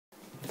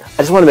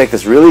just want to make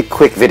this really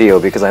quick video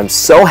because I'm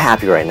so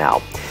happy right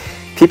now.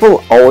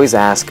 People always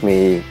ask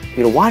me,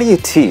 why do you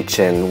teach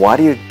and why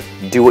do you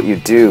do what you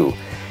do?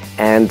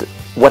 And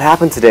what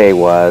happened today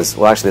was,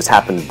 well, actually this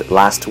happened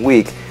last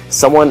week.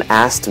 Someone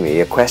asked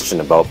me a question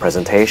about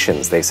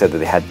presentations. They said that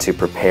they had to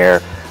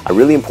prepare a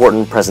really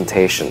important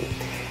presentation,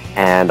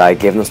 and I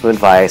gave them some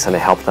advice and I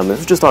helped them. This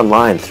was just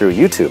online through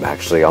YouTube,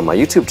 actually, on my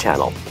YouTube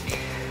channel.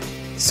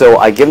 So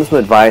I gave them some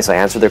advice, I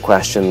answered their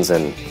questions,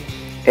 and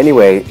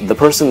anyway, the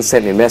person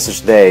sent me a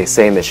message today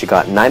saying that she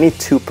got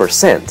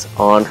 92%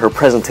 on her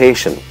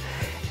presentation.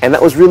 And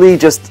that was really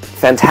just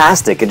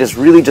fantastic. It just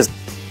really just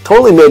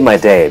totally made my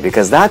day,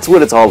 because that's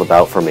what it's all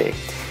about for me.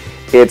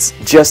 It's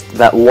just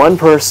that one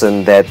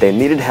person that they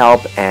needed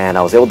help, and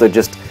I was able to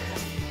just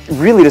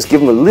really just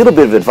give them a little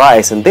bit of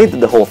advice, and they did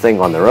the whole thing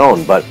on their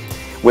own. But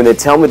when they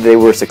tell me they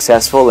were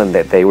successful and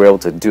that they were able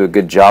to do a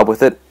good job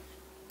with it,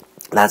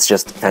 that's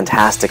just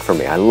fantastic for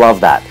me. I love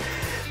that.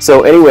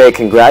 So anyway,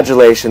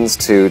 congratulations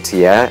to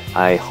Tia.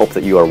 I hope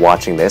that you are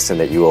watching this and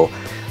that you will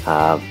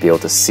be able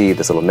to see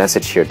this little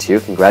message here to you.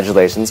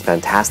 Congratulations,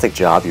 fantastic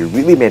job. You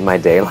really made my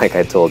day, like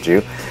I told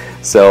you.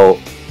 So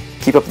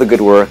keep up the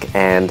good work,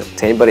 and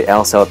to anybody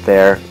else out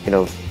there,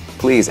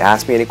 please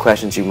ask me any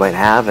questions you might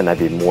have, and I'd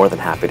be more than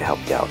happy to help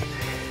you out.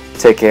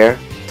 Take care.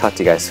 Talk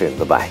to you guys soon.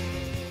 Bye-bye.